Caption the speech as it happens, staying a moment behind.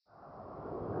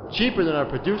cheaper than our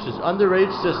producer's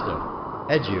underage sister,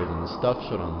 edgier than the stuff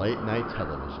shown on late night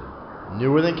television,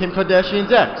 newer than Kim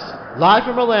Kardashian's ex. Live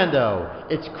from Orlando,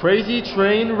 it's Crazy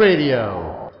Train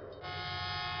Radio.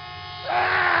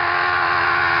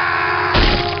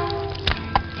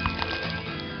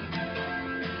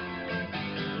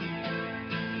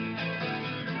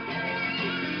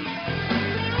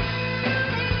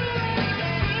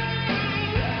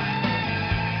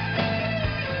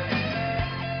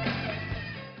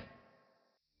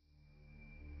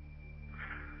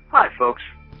 Hi folks,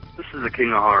 this is the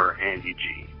King of Horror, Andy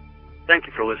G. Thank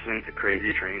you for listening to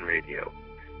Crazy Train Radio.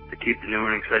 To keep the new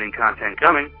and exciting content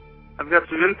coming, I've got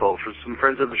some info for some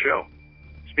friends of the show.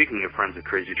 Speaking of friends of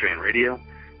Crazy Train Radio,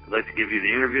 I'd like to give you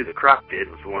the interview that Croc did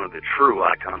with one of the true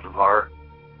icons of horror,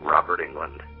 Robert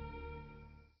Englund.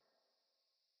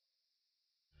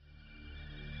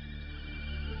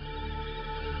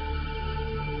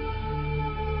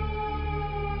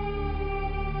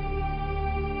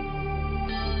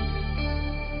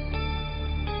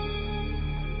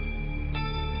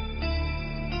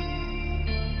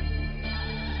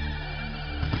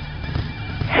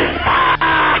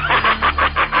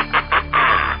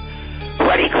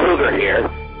 Here,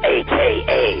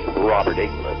 a.k.a. Robert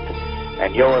Englund,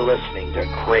 and you're listening to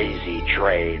Crazy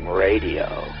Train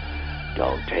Radio.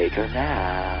 Don't take a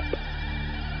nap.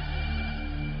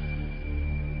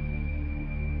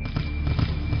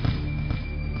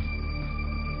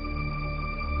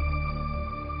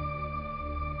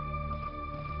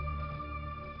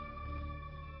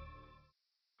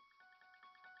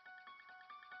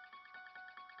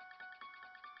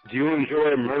 Do you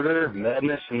enjoy murder,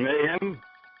 madness, and mayhem?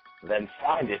 Then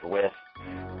find it with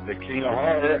the King of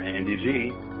Horror, Andy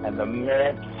G, and the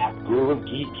Mad Cat Groove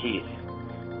Geek Keith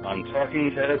on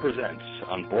Talking Terror Presents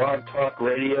on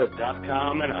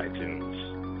blogtalkradio.com and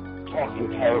iTunes. Talking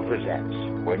Terror Presents,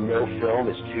 where no film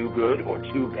is too good or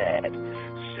too bad.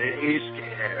 Stay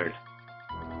scared.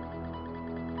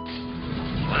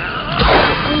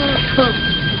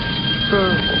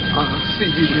 I'll see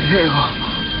you in hell.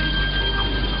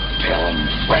 Tell him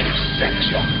Fred sent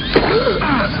you.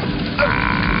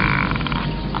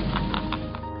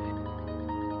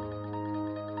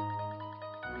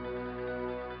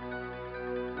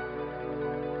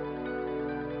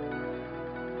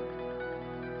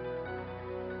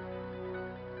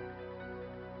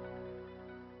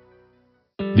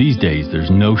 These days, there's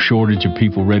no shortage of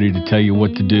people ready to tell you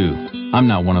what to do. I'm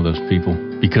not one of those people,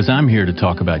 because I'm here to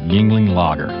talk about Yuengling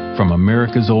Lager from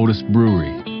America's oldest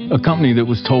brewery. A company that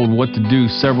was told what to do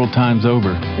several times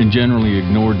over and generally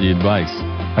ignored the advice.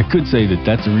 I could say that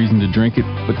that's a reason to drink it,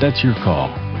 but that's your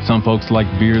call. Some folks like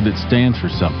beer that stands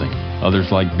for something. Others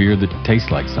like beer that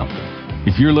tastes like something.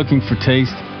 If you're looking for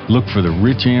taste, look for the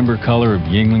rich amber color of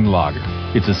Yuengling Lager.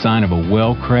 It's a sign of a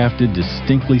well-crafted,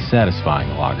 distinctly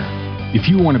satisfying lager. If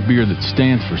you want a beer that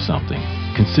stands for something,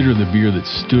 consider the beer that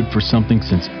stood for something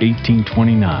since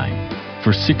 1829.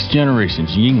 For 6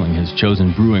 generations, Yuengling has chosen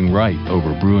brewing right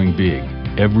over brewing big,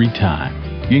 every time.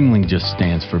 Yuengling just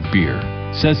stands for beer,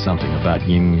 says something about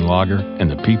Yuengling Lager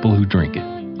and the people who drink it.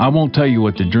 I won't tell you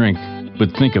what to drink,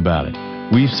 but think about it.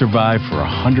 We've survived for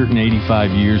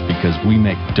 185 years because we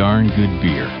make darn good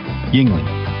beer. Yuengling,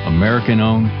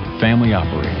 American-owned,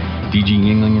 family-operated. D.G.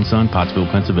 Yuengling & Son, Pottsville,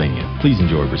 Pennsylvania. Please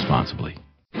enjoy responsibly.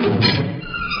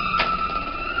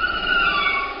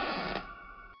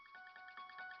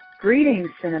 Greetings,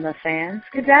 cinema fans.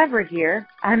 Cadaver here.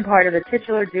 I'm part of the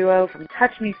titular duo from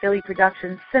Touch Me Philly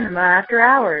Productions Cinema After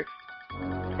Hours.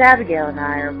 Abigail and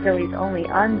I are Philly's only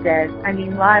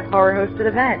live horror-hosted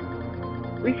event.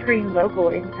 We screen local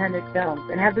independent films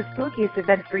and have the spookiest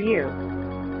event for you.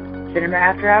 Cinema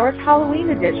After Hours Halloween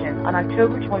Edition on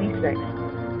October 26th,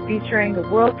 featuring the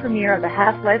world premiere of the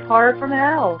Half-Life Horror from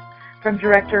Hell from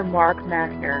director Mark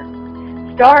Mackner.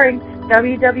 Starring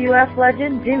WWF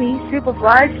legend Jimmy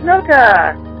Superfly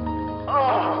Snuka.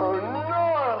 Oh,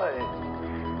 gnarly!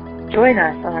 Join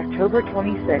us on October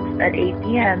 26th at 8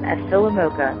 p.m. at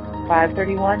Philomoka,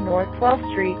 531 North 12th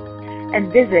Street,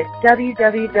 and visit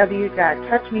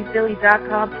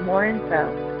www.touchmephilly.com for more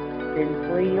info.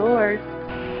 Sincerely yours.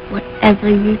 Whatever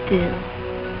you do,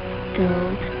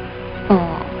 don't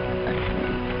fall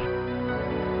asleep.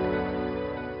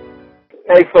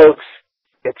 Hey folks,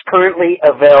 it's currently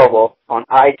available on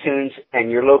iTunes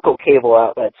and your local cable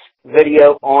outlets,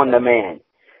 video on demand.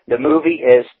 The movie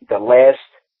is The Last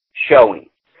Showing.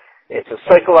 It's a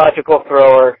psychological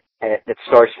thriller that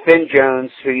stars Finn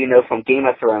Jones, who you know from Game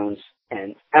of Thrones,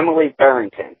 and Emily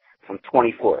Barrington from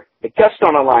 24. The guest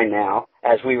on the line now,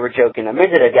 as we were joking a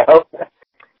minute ago,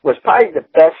 was probably the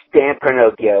best Dan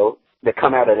Pinocchio to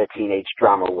come out of the Teenage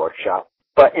Drama Workshop.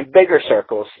 but in bigger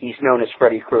circles, he's known as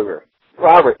Freddy Krueger.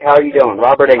 Robert, how are you doing?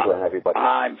 Robert Englund, everybody.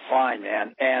 I'm fine,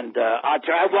 man. And I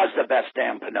was the best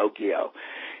damn Pinocchio.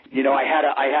 You know, I had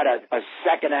a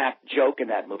second act joke in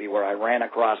that movie where I ran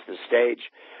across the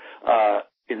stage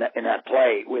in that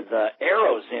play with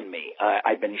arrows in me.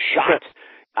 I'd been shot.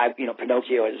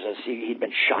 Pinocchio he'd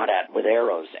been shot at with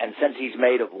arrows, and since he's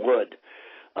made of wood,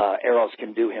 arrows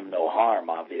can do him no harm,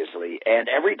 obviously. And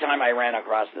every time I ran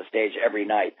across the stage every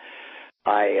night,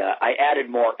 I added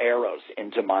more arrows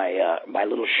into my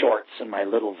little shorts and my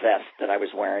little vest that I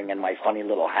was wearing and my funny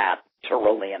little hat,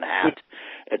 Tyrolean hat,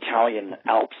 Italian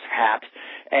Alps hat,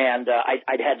 and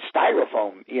I'd had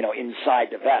styrofoam,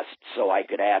 inside the vest so I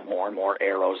could add more and more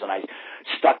arrows, and I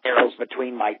stuck arrows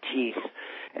between my teeth,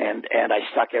 and I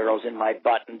stuck arrows in my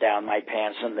butt and down my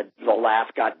pants, and the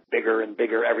laugh got bigger and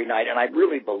bigger every night, and I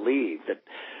really believe that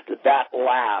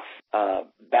laugh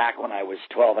back when I was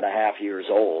 12 and a half years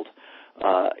old,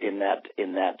 in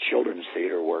that children's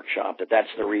theater workshop,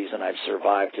 that's the reason I've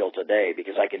survived till today,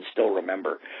 because I can still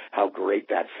remember how great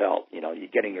that felt, you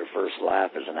getting your first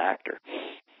laugh as an actor.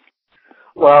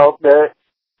 Well,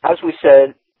 as we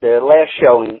said, the last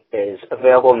showing is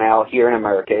available now here in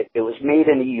America. It was made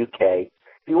in the UK.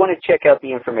 If you want to check out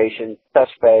the information,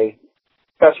 best way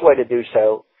to do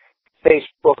so,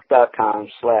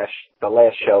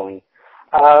 facebook.com/thelastshowing.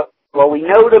 Well, we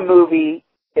know the movie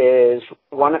is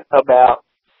one about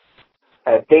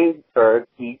a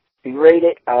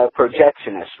berated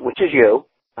projectionist, which is you,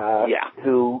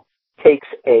 who takes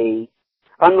a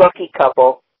unlucky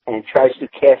couple and tries to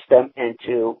cast them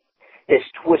into his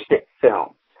twisted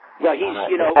film. Well, he's,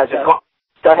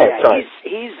 go ahead, sorry.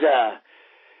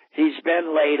 He's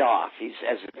been laid off. He's,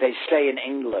 as they say in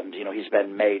England, he's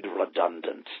been made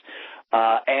redundant.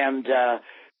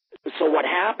 So what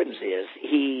happens is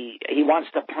he wants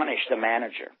to punish the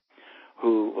manager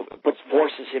who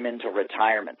forces him into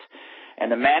retirement.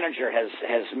 And the manager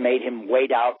has made him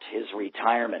wait out his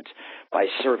retirement by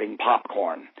serving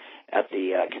popcorn at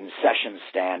the concession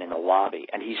stand in the lobby.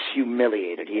 And he's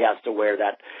humiliated. He has to wear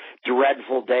that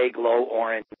dreadful day-glow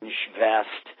orange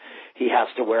vest. He has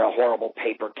to wear a horrible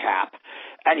paper cap.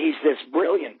 And he's this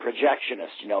brilliant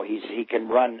projectionist. He can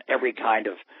run every kind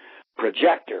of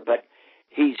projector, but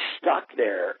he's stuck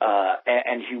there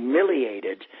and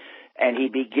humiliated, and he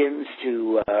begins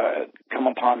to come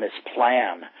upon this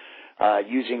plan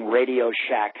using Radio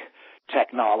Shack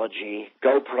technology,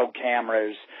 GoPro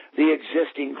cameras, the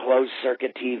existing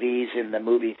closed-circuit TVs in the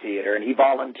movie theater, and he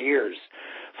volunteers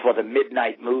for the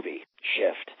midnight movie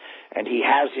shift, and he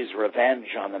has his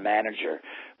revenge on the manager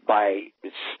by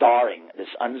starring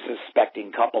this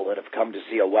unsuspecting couple that have come to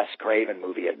see a Wes Craven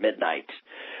movie at midnight,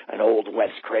 an old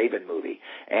Wes Craven movie,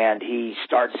 and he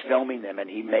starts filming them, and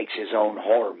he makes his own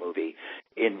horror movie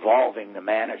involving the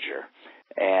manager,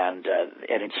 and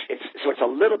it's a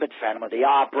little bit Phantom of the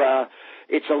Opera,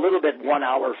 it's a little bit 1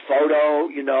 hour photo,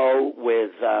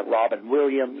 with Robin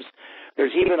Williams.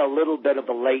 There's even a little bit of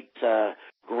the late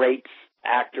great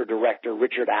actor-director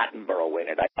Richard Attenborough in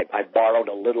it. I borrowed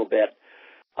a little bit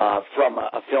from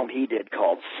a film he did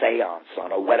called Seance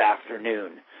on a wet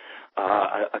afternoon,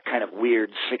 a kind of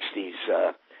weird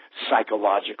 60s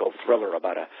psychological thriller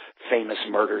about a famous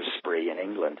murder spree in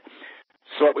England.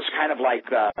 So it was kind of like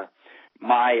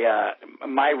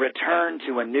my return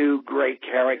to a new great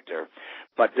character,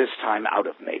 but this time out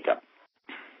of makeup.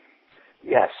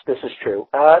 Yes, this is true.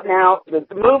 Now, the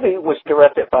movie was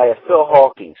directed by Phil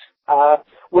Hawkins.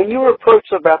 When you were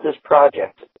approached about this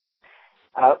project,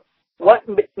 what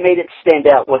made it stand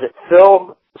out? Was it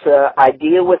Phil's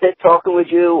idea with it, talking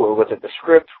with you, or was it the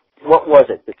script? What was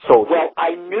it that sold you? Well,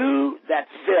 I knew that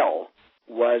Phil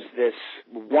was this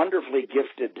wonderfully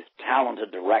gifted,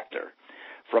 talented director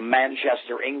from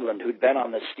Manchester, England, who'd been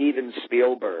on the Steven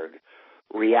Spielberg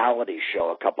reality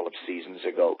show a couple of seasons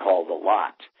ago called The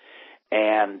Lot.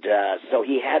 And so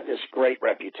he had this great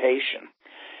reputation.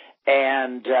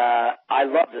 And I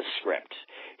love the script.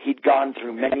 He'd gone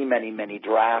through many, many, many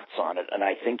drafts on it, and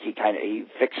I think he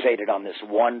fixated on this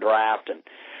one draft and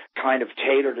kind of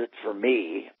tailored it for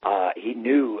me. He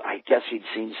knew, I guess he'd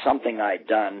seen something I'd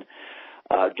done,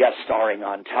 guest starring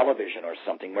on television or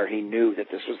something, where he knew that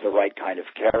this was the right kind of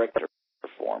character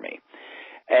for me.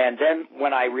 And then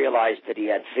when I realized that he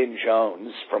had Finn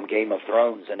Jones from Game of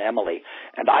Thrones and Emily,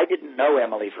 and I didn't know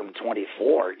Emily from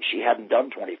 24. She hadn't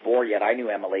done 24 yet. I knew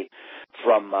Emily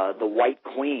from The White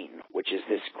Queen, which is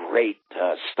this great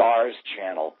Stars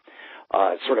channel,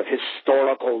 sort of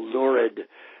historical, lurid,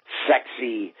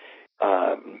 sexy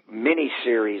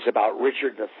mini-series about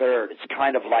Richard III. It's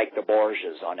kind of like The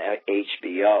Borgias on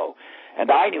HBO. And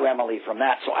I knew Emily from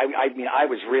that, so I mean, I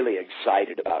was really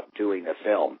excited about doing the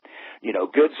film. You know,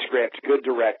 good script, good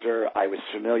director. I was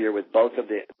familiar with both of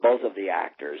the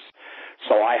actors,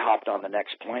 so I hopped on the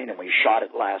next plane and we shot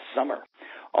it last summer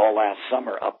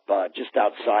up just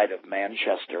outside of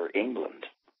Manchester, England.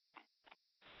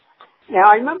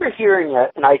 Now, I remember hearing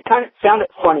that, and I kind of found it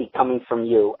funny coming from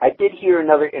you. I did hear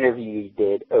another interview you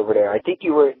did over there. I think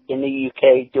you were in the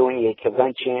UK doing a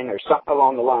convention or something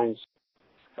along the lines,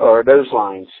 or those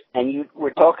lines, and you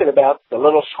were talking about the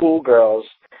little schoolgirls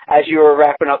as you were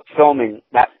wrapping up filming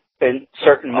that in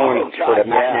certain mornings for the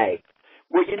matinee.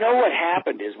 Well, you know what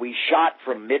happened is we shot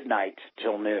from midnight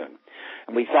till noon,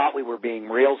 and we thought we were being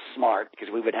real smart because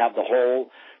we would have the whole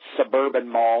suburban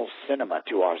mall cinema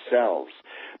to ourselves.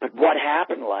 But what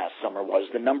happened last summer was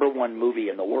the #1 movie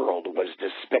in the world was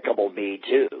Despicable Me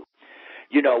 2,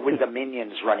 you know, with the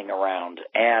minions running around.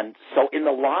 And so in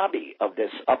the lobby of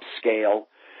this upscale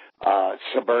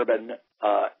suburban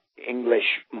English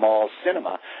mall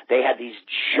cinema, they had these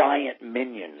giant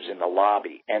minions in the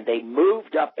lobby, and they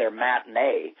moved up their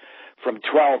matinee from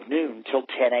 12 noon till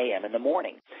 10 a.m. in the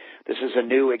morning. This is a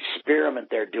new experiment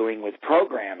they're doing with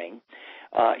programming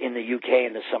in the UK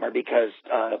in the summer because,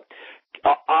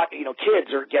 you know,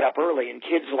 kids get up early, and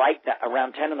kids like that.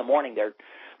 Around 10 in the morning,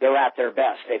 they're at their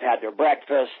best. They've had their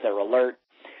breakfast, they're alert,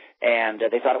 and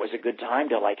they thought it was a good time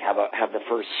to have the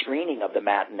first screening of the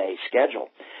matinee schedule.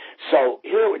 So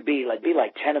here it would be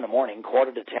like 10 in the morning,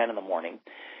 quarter to 10 in the morning,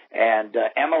 and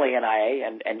Emily and I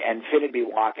and Finn would be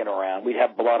walking around. We'd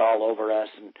have blood all over us,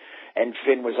 and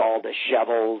Finn was all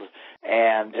disheveled,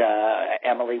 and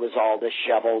Emily was all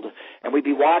disheveled, and we'd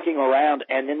be walking around,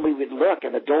 and then we would look,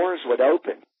 and the doors would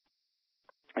open,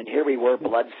 and here we were,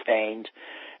 blood-stained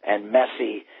and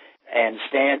messy, and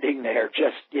standing there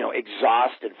just, you know,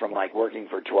 exhausted from like working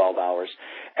for 12 hours.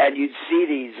 And you'd see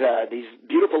these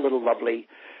beautiful little lovely,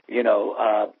 you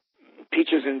know,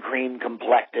 peaches and cream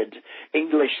complected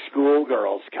English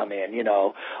schoolgirls come in, you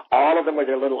know, all of them with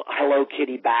their little Hello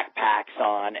Kitty backpacks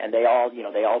on, and they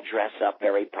all dress up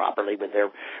very properly with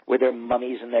their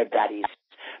mummies and their daddies.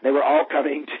 They were all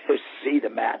coming to see the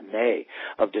matinee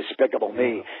of Despicable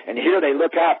Me. And here they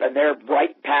look up, and they're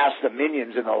right past the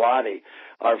minions in the lobby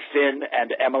are Finn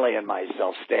and Emily and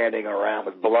myself standing around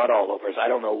with blood all over us. I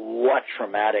don't know what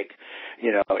traumatic,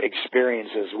 you know,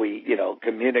 experiences we, you know,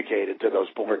 communicated to those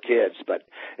poor kids, but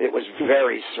it was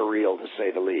very surreal to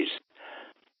say the least.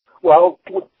 Well,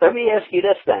 let me ask you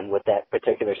this then with that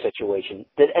particular situation.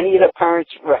 Did any of the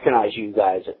parents recognize you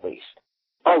guys at least?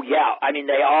 Oh, yeah. I mean,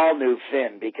 they all knew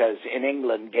Finn because in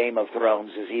England, Game of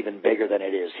Thrones is even bigger than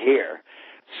it is here.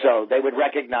 So they would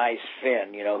recognize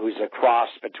Finn, you know, who's a cross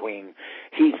between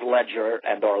Heath Ledger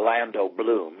and Orlando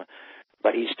Bloom,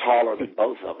 but he's taller than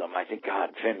both of them. I think, God,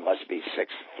 Finn must be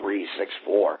 6'3",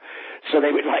 6'4". So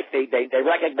they would they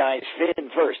recognized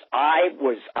Finn first.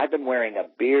 I've been wearing a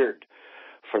beard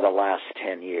for the last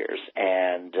 10 years,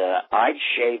 and I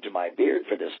shaved my beard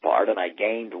for this part, and I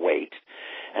gained weight,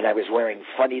 and I was wearing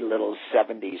funny little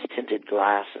 70s tinted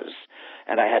glasses,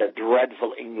 and I had a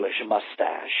dreadful English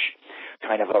mustache,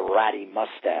 kind of a ratty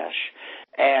mustache.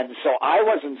 And so I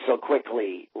wasn't so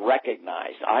quickly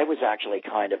recognized. I was actually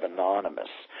kind of anonymous.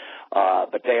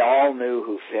 But they all knew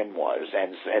who Finn was,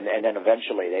 and then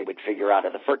eventually they would figure out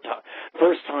at the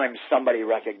first time somebody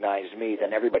recognized me,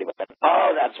 then everybody went,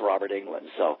 oh, that's Robert Englund.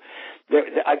 So,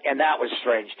 and that was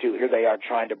strange, too. Here they are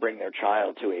trying to bring their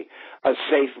child to a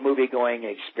safe movie-going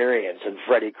experience, and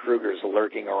Freddy Krueger's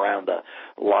lurking around the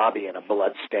lobby in a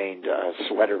blood-stained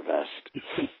sweater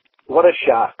vest. What a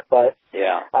shock. But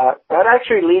yeah, that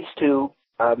actually leads to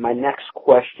my next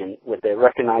question with the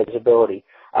recognizability.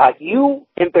 You,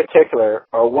 in particular,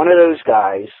 are one of those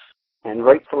guys, and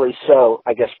rightfully so,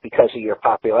 I guess because of your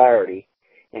popularity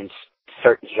in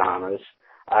certain genres.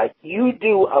 You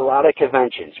do a lot of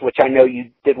conventions, which I know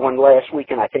you did one last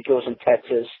weekend. I think it was in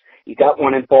Texas. You got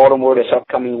one in Baltimore this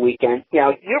upcoming weekend. You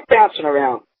know, you're bouncing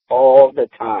around all the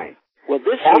time. Well,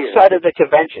 outside of the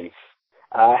conventions,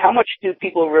 how much do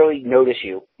people really notice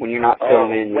you when you're not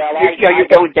filming? Well, you're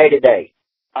going day to day.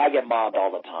 I get mobbed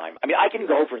all the time. I mean, I can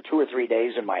go for 2 or 3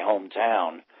 days in my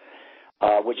hometown,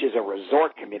 which is a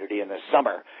resort community in the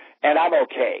summer, and I'm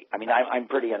okay. I mean, I'm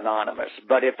pretty anonymous.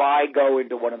 But if I go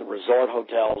into one of the resort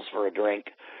hotels for a drink,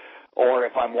 or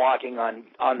if I'm walking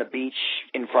on the beach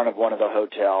in front of one of the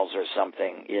hotels or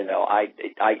something, you know,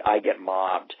 I get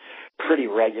mobbed pretty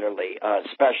regularly,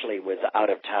 especially with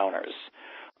out-of-towners.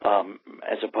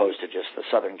 as opposed to just the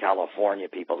Southern California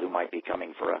people who might be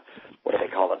coming for a, what do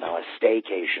they call it now, a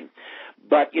staycation.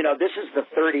 But, this is the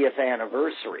 30th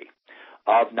anniversary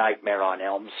of Nightmare on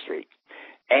Elm Street.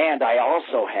 And I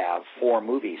also have 4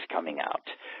 movies coming out.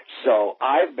 So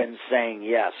I've been saying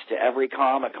yes to every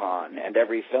Comic-Con and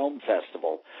every film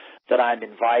festival that I'm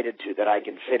invited to that I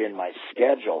can fit in my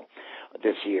schedule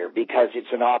this year, because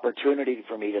it's an opportunity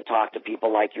for me to talk to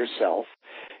people like yourself.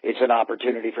 It's an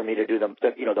opportunity for me to do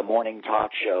the morning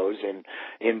talk shows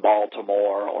in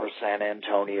Baltimore or San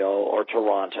Antonio or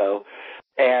Toronto.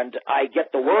 And I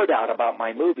get the word out about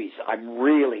my movies. I'm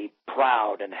really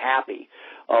proud and happy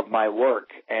of my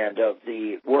work and of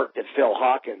the work that Phil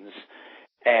Hawkins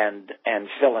and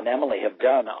Phil and Emily have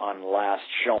done on Last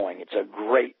Showing. It's a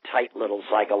great, tight little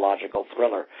psychological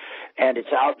thriller, and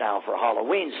it's out now for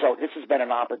Halloween. So this has been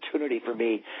an opportunity for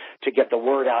me to get the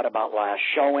word out about Last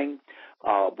Showing,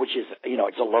 which is,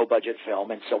 it's a low-budget film,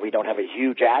 and so we don't have a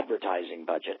huge advertising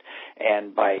budget.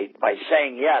 And by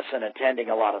saying yes and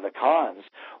attending a lot of the cons,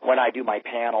 when I do my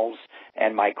panels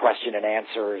and my question and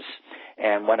answers,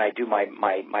 and when I do my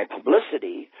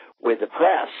publicity with the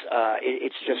press,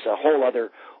 it's just a whole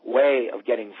other way of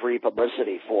getting free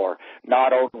publicity for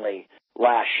not only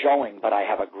Last Showing, but I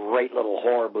have a great little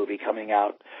horror movie coming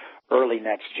out early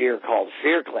next year called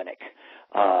Fear Clinic.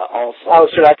 Also. Oh,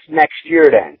 so that's next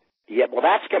year then? Yeah, well,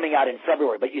 that's coming out in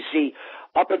February. But you see,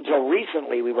 up until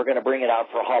recently, we were going to bring it out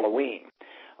for Halloween.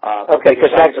 Okay,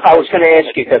 because I was going to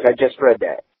ask you, because I just read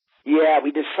that. Yeah,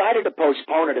 we decided to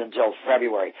postpone it until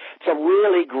February. It's a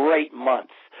really great month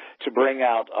to bring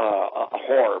out a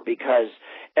horror, because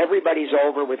everybody's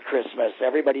over with Christmas,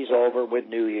 everybody's over with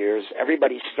New Year's,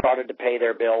 everybody's started to pay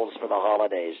their bills for the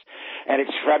holidays, and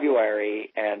it's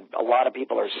February, and a lot of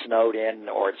people are snowed in,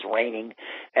 or it's raining,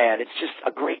 and it's just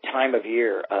a great time of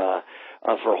year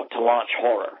to launch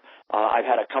horror. I've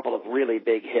had a couple of really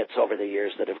big hits over the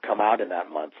years that have come out in that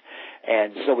month,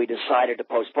 and so we decided to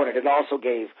postpone it. It also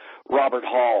gave Robert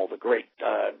Hall, the great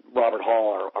Robert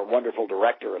Hall, our wonderful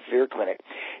director of Fear Clinic,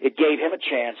 it gave him a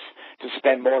chance to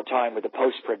spend more time with the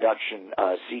post-production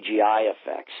CGI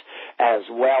effects, as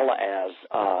well as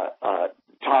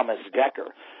Thomas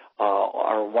Decker,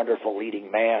 our wonderful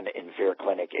leading man in Fear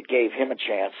Clinic. It gave him a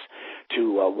chance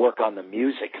to work on the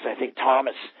music, because I think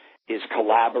Thomas is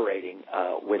collaborating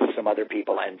with some other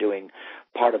people and doing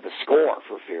part of the score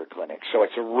for Fear Clinic. So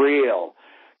it's a real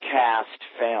cast,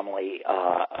 family,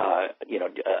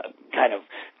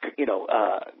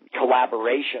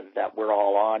 collaboration that we're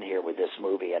all on here with this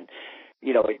movie. And,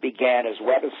 it began as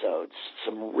webisodes,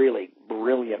 some really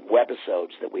brilliant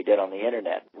webisodes that we did on the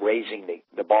Internet, raising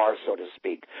the bar, so to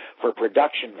speak, for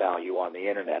production value on the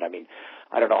Internet. I mean,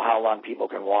 I don't know how long people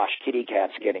can watch kitty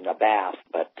cats getting a bath,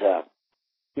 but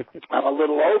I'm a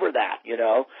little over that,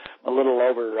 a little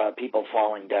over people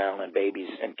falling down and babies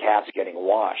and cats getting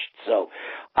washed. So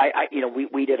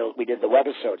we did the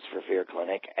webisodes for Fear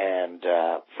Clinic and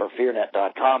for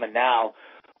FearNet.com, and now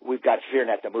we've got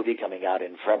FearNet, the movie, coming out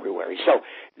in February. So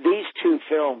these 2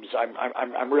 films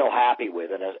I'm real happy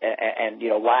with, and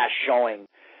Last Showing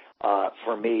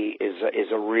for me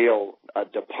is a real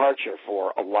departure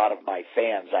for a lot of my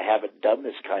fans. I haven't done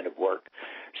this kind of work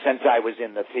since I was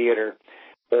in the theater,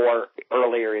 or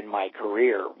earlier in my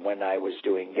career when I was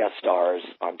doing guest stars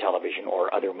on television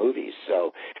or other movies.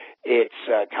 So it's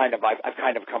I've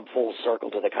kind of come full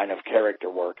circle to the kind of character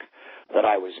work that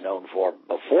I was known for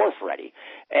before Freddy,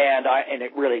 and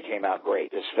it really came out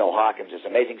great. This Phil Hawkins is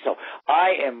amazing. So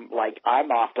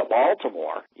I'm off to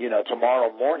Baltimore,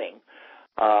 tomorrow morning.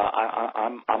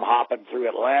 I'm hopping through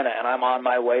Atlanta, and I'm on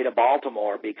my way to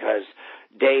Baltimore because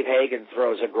Dave Hagen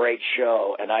throws a great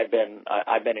show, and I've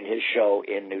been in his show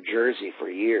in New Jersey for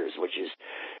years, which is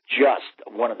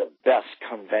just one of the best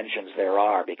conventions there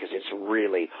are, because it's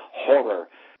really horror,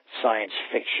 science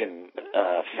fiction,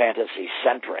 fantasy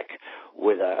centric,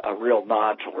 with a real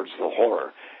nod towards the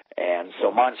horror. And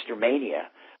so Monster Mania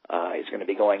is going to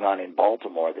be going on in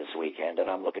Baltimore this weekend, and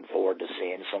I'm looking forward to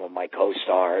seeing some of my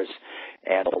co-stars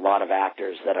and a lot of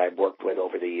actors that I've worked with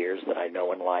over the years that I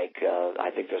know and like. I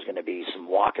think there's going to be some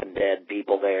Walking Dead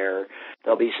people there.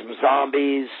 There'll be some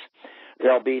zombies.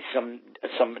 There'll be some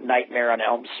Nightmare on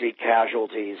Elm Street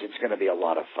casualties. It's going to be a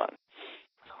lot of fun.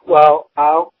 Well,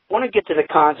 I want to get to the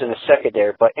cons in a second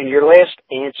there, but in your last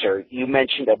answer, you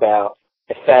mentioned about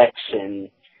effects and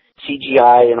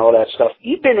CGI and all that stuff.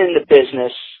 You've been in the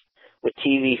business with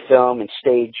TV, film, and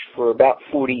stage for about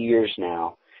 40 years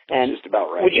now. And just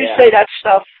about right. Would you say that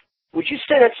stuff's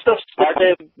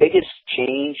the biggest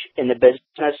change in the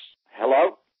business?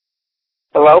 Hello?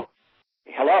 Hello?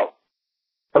 Hello?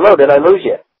 Hello, did I lose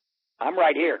you? I'm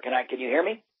right here. Can you hear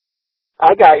me?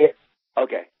 I got you.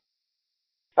 Okay.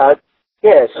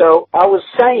 Yeah, so I was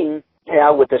saying,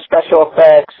 with the special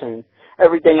effects and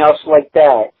everything else like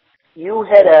that, you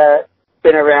had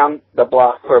been around the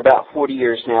block for about 40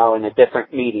 years now in the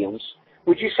different mediums.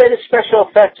 Would you say that special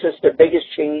effects is the biggest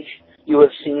change you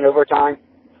have seen over time?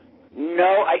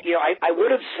 No, I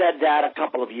would have said that a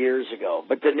couple of years ago,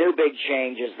 but the new big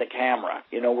change is the camera.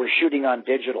 We're shooting on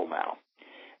digital now,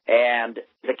 and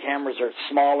the cameras are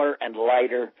smaller and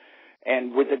lighter,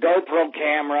 and with the GoPro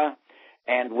camera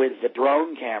and with the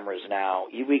drone cameras now,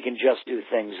 we can just do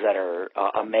things that are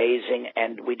amazing,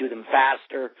 and we do them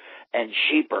faster and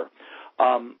cheaper.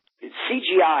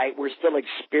 CGI, we're still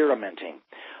experimenting.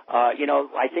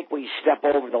 I think we step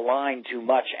over the line too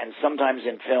much, and sometimes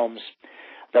in films,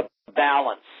 the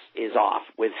balance is off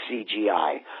with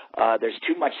CGI. There's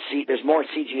too much. There's more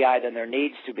CGI than there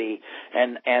needs to be,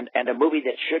 and a movie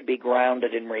that should be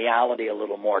grounded in reality a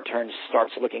little more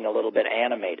starts looking a little bit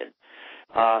animated.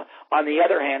 On the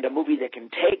other hand, a movie that can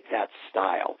take that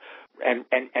style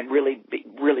and really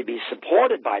be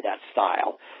supported by that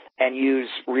style and use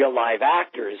real live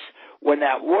actors, when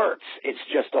that works, it's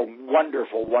just a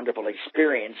wonderful, wonderful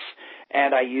experience.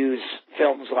 And I use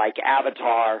films like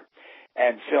Avatar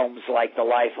and films like The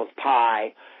Life of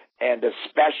Pi, and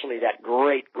especially that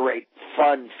great, great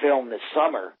fun film this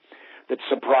summer that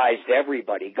surprised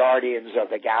everybody, Guardians of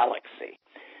the Galaxy.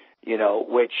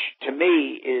 Which to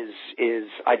me is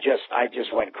I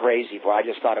just went crazy for. I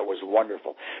just thought it was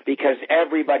wonderful because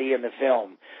everybody in the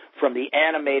film, from the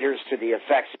animators to the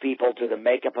effects people to the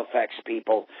makeup effects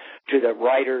people to the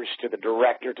writers to the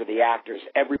director to the actors,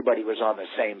 everybody was on the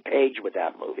same page with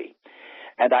that movie.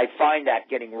 And I find that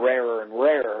getting rarer and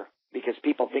rarer because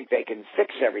people think they can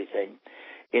fix everything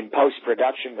in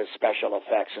post-production with special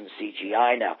effects and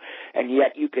CGI now. And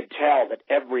yet you could tell that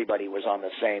everybody was on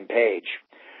the same page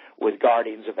with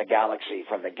Guardians of the Galaxy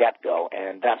from the get-go,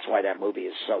 and that's why that movie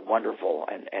is so wonderful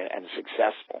and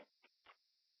successful.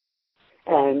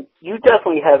 And you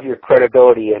definitely have your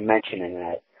credibility in mentioning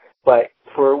that. But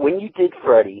for when you did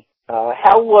Freddy,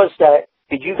 how was that?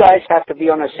 Did you guys have to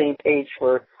be on the same page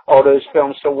for all those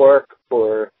films to work,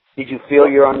 or did you feel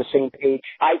you're on the same page?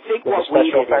 I think what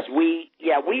we did is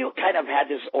we kind of had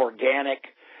this organic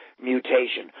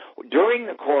mutation. During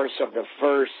the course of the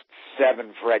first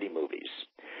 7 Freddy movies,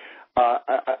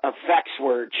 effects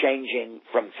were changing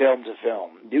from film to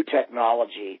film. New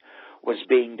technology was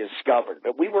being discovered,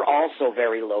 but we were also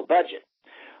very low budget.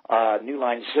 New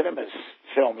Line Cinema's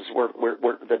films were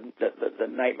the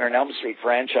Nightmare on Elm Street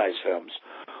franchise films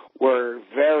were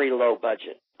very low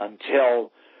budget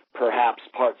until perhaps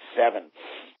Part 7.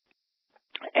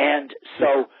 And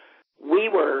so we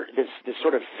were this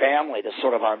sort of family, this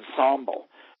sort of ensemble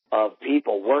of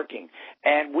people working,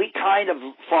 and we kind of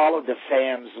followed the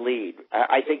fans' lead.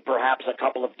 I think perhaps a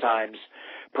couple of times,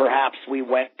 perhaps we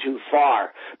went too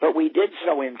far, but we did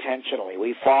so intentionally.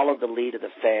 We followed the lead of the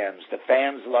fans. The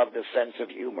fans loved the sense of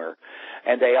humor,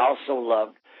 and they also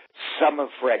loved some of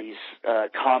Freddy's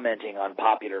commenting on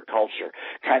popular culture,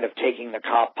 kind of taking the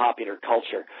popular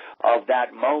culture of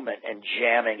that moment and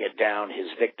jamming it down his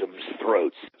victims'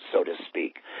 throats, so to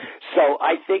speak. So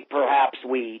I think perhaps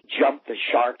we jumped the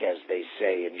shark, as they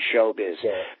say in showbiz,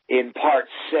 in Part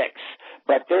 6.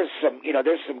 But there's some,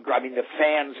 I mean, the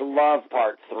fans love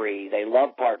Part 3. They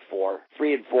love Part 4.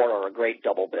 3 and 4 are a great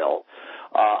double bill.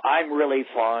 I'm really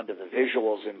fond of the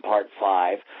visuals in Part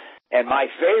 5. And my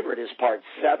favorite is Part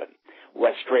 7,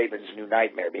 Wes Craven's New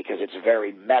Nightmare, because it's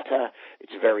very meta,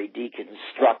 it's very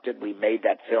deconstructed. We made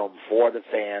that film for the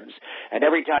fans, and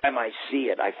every time I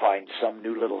see it, I find some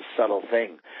new little subtle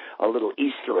thing, a little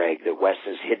Easter egg that Wes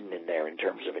has hidden in there in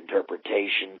terms of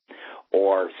interpretation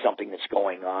or something that's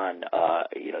going on,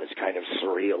 that's kind of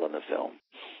surreal in the film.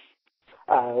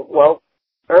 Well,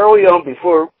 early on,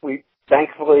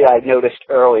 thankfully, I noticed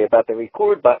early about the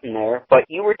record button there, but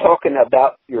you were talking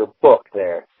about your book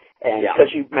there, and because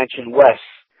you mentioned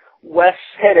Wes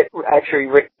had actually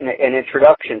written an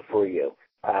introduction for you,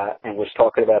 and was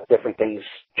talking about different things,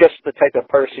 just the type of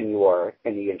person you are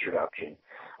in the introduction.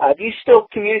 Do you still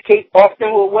communicate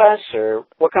often with Wes, or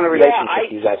what kind of relationship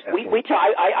do you guys have?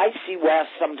 I see Wes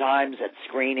sometimes at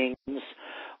screenings,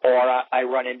 or I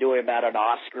run into him at an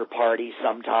Oscar party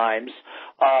sometimes.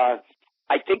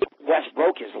 I think Wes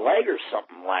broke his leg or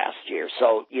something last year,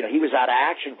 so, he was out of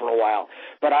action for a while.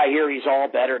 But I hear he's all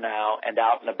better now and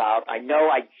out and about. I know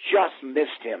I just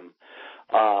missed him.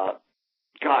 I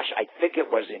think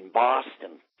it was in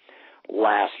Boston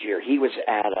last year. He was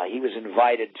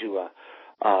invited to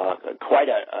quite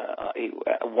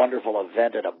a wonderful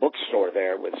event at a bookstore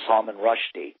there with Salman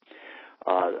Rushdie.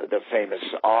 the famous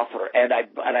author. And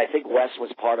I think Wes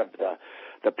was part of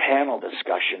the panel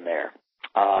discussion there.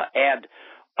 And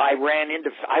I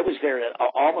was there at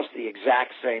almost the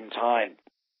exact same time,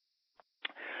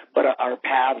 but our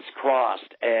paths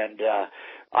crossed, and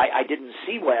I didn't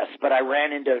see Wes, but I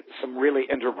ran into some really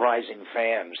enterprising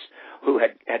fans who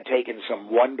had taken some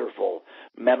wonderful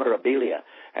memorabilia,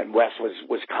 and Wes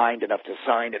was kind enough to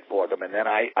sign it for them. And then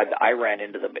I ran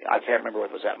into them. I can't remember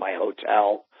if it was at my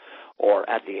hotel or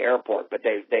at the airport, but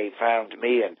they found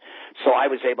me, and so I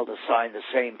was able to sign the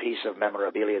same piece of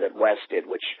memorabilia that Wes did,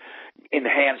 which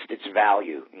enhanced its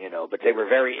value, but they were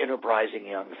very enterprising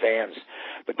young fans.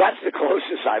 But that's the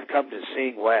closest I've come to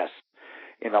seeing Wes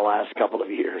in the last couple of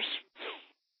years.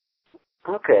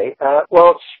 Okay.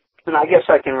 Well, and I guess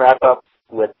I can wrap up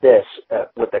with this,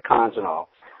 with the cons and all.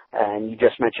 And you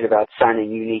just mentioned about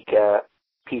signing unique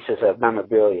pieces of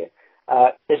memorabilia.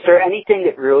 Is there anything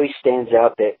that really stands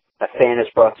out that a fan has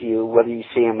brought to you, whether you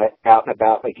see him out and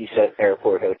about, like you said,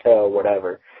 airport, hotel,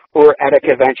 whatever, or at a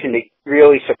convention that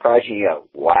really surprised you?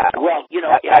 Wow. Well,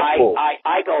 that's cool.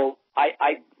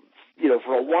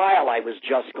 For a while I was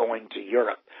just going to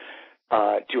Europe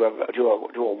to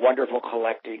a wonderful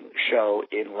collecting show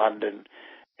in London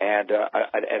and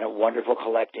a wonderful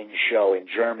collecting show in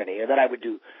Germany, and then I would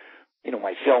do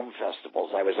my film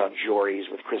festivals. I was on juries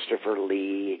with Christopher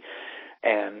Lee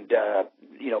and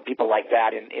people like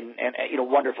that, and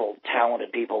wonderful,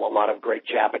 talented people, a lot of great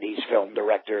Japanese film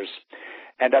directors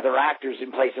and other actors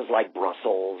in places like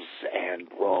Brussels and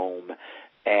Rome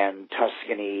and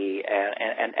Tuscany,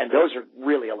 and those are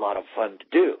really a lot of fun to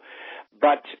do.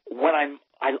 But when I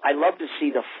love to see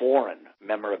the foreign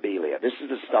memorabilia. This is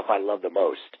the stuff I love the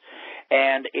most,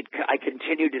 and I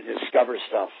continue to discover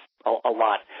stuff a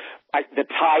lot. The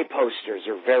Thai posters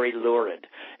are very lurid,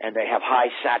 and they have high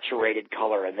saturated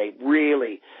color, and they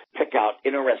really pick out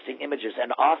interesting images.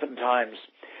 And oftentimes,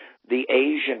 the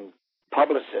Asian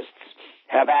publicists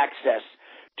have access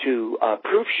to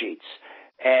proof sheets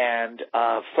and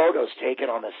photos taken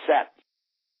on the set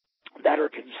that are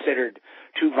considered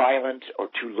too violent or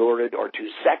too lurid or too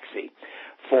sexy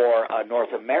for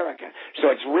North America.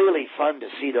 So it's really fun to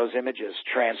see those images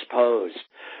transposed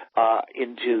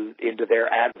into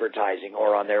their advertising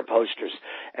or on their posters.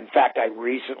 In fact, I've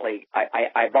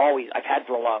had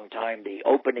for a long time the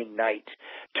opening night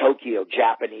Tokyo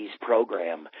Japanese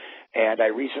program, and I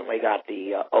recently got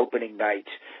the opening night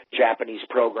Japanese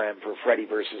program for Freddy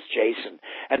vs. Jason,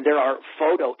 and there are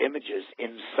photo images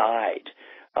inside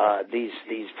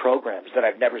these programs that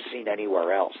I've never seen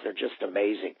anywhere else. They're just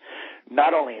amazing,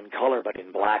 not only in color but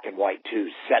in black and white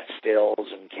too, set stills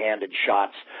and candid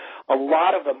shots. A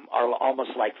lot of them are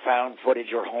almost like found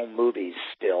footage or home movies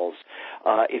stills.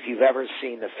 If you've ever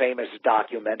seen the famous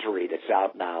documentary that's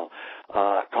out now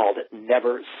called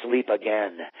Never Sleep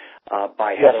Again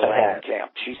by Heather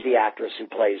Langenkamp. She's the actress who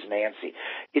plays Nancy.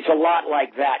 It's a lot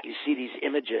like that. You see these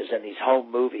images and these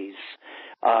home movies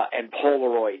and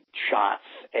Polaroid shots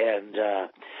and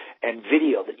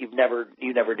video that you never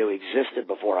knew existed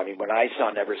before. I mean, when I saw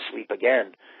Never Sleep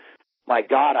Again, my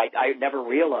God, I never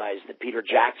realized that Peter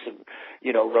Jackson,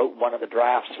 wrote one of the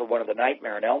drafts for one of the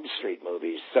Nightmare on Elm Street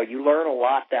movies. So you learn a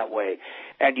lot that way,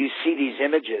 and you see these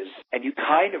images, and you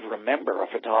kind of remember a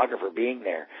photographer being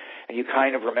there, and you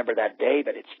kind of remember that day,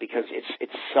 but it's because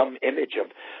it's some image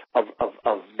of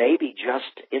maybe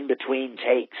just in between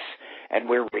takes, and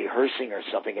we're rehearsing or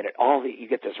something, and you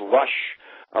get this rush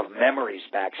of memories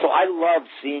back. So I love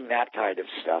seeing that kind of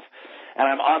stuff. And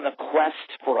I'm on the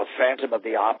quest for a Phantom of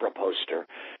the Opera poster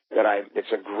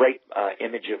it's a great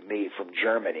image of me from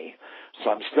Germany.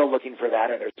 So I'm still looking for that.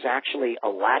 And there's actually a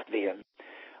Latvian,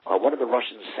 one of the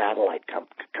Russian satellite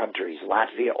countries,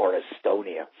 Latvia or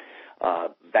Estonia,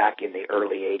 back in the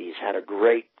early 80s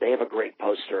they have a great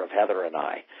poster of Heather and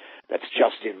I that's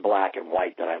just in black and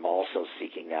white that I'm also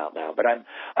seeking out now. But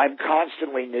I'm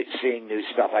constantly seeing new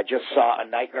stuff. I just saw a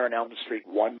Nightmare on Elm Street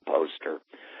 1 poster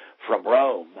from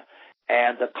Rome,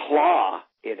 and the claw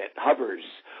in it hovers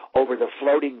over the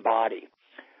floating body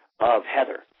of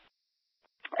Heather.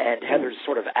 And Heather's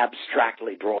sort of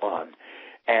abstractly drawn,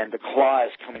 and the claw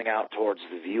is coming out towards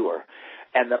the viewer.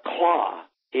 And the claw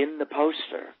in the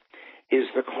poster is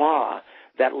the claw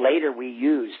that later we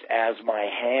used as my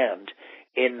hand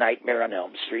in Nightmare on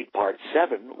Elm Street Part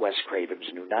 7, Wes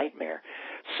Craven's New Nightmare.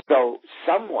 So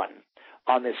someone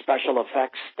on the special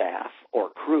effects staff or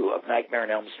crew of Nightmare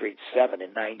on Elm Street 7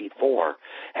 in 94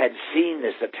 had seen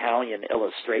this Italian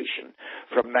illustration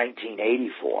from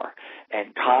 1984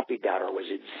 and copied that or was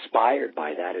inspired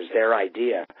by that as their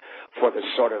idea for the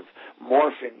sort of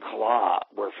morphing claw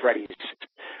where Freddy's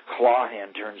claw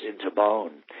hand turns into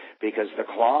bone because the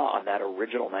claw on that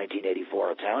original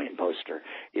 1984 Italian poster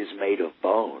is made of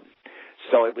bone.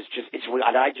 So it was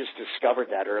and I just discovered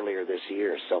that earlier this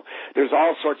year. So there's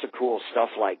all sorts of cool stuff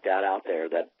like that out there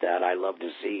that I love to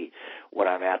see when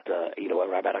I'm at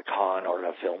when I'm at a con or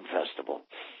a film festival.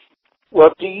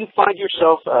 Well, do you find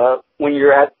yourself, when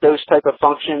you're at those type of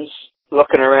functions,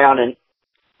 looking around and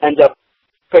end up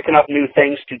picking up new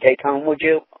things to take home with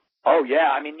you? Oh, yeah.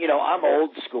 I mean, I'm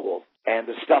old school, and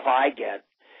the stuff I get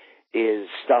is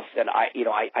stuff that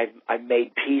I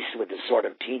made peace with the sort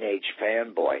of teenage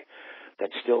fanboy that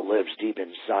still lives deep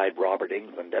inside Robert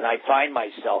Englund. And I find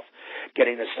myself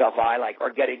getting the stuff I like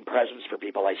or getting presents for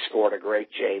people. I scored a great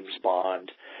James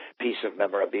Bond piece of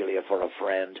memorabilia for a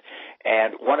friend.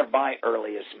 And one of my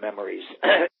earliest memories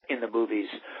in the movies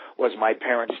was my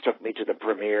parents took me to the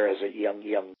premiere as a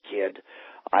young kid.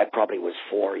 I probably was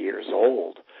 4 years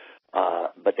old.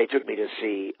 But they took me to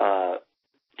see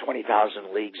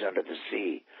 20,000 Leagues Under the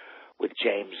Sea with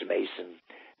James Mason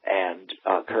and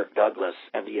Kirk Douglas,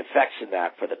 and the effects in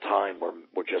that for the time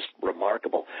were just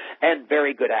remarkable. And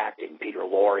very good acting, Peter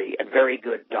Lorre, and very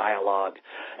good dialogue.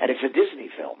 And it's a Disney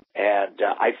film. And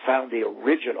I found the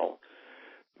original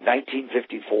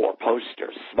 1954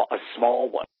 poster, a small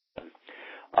one,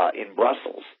 in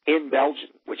Brussels, in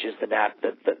Belgium, which is the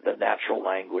natural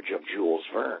language of Jules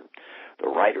Verne, the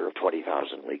writer of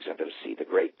 20,000 Leagues Under the Sea, the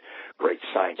great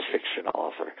science fiction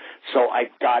author. So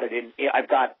I've got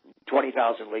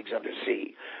 20,000 Leagues Under the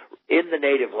Sea in the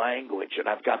native language, and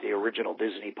I've got the original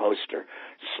Disney poster,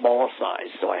 small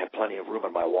size, so I have plenty of room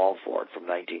on my wall for it, from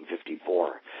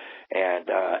 1954. And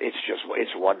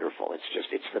it's wonderful.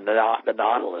 It's the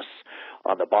Nautilus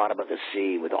on the bottom of the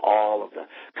sea with all of the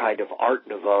kind of Art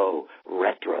Nouveau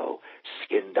retro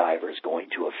skin divers going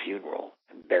to a funeral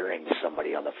and burying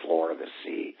somebody on the floor of the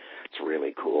sea. It's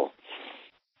really cool.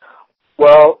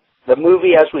 Well, the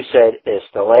movie, as we said, is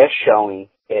The Last Showing.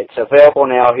 It's available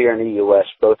now here in the U.S.,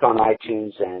 both on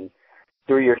iTunes and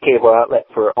through your cable outlet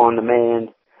for On Demand.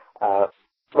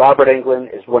 Robert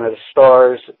Englund is one of the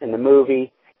stars in the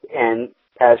movie, and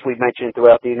as we mentioned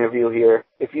throughout the interview here,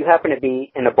 if you happen to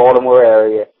be in the Baltimore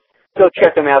area, go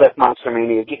check him out at Monster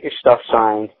Mania. Get your stuff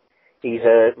signed. He's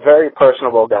a very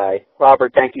personable guy.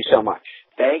 Robert, thank you so much.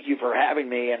 Thank you for having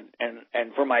me,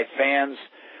 and for my fans,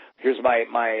 here's my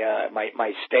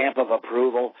stamp of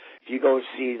approval. If you go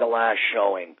see The Last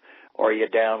Showing or you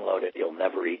download it, you'll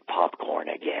never eat popcorn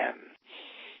again.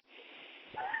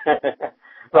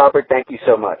 Robert, thank you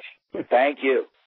so much. Thank you.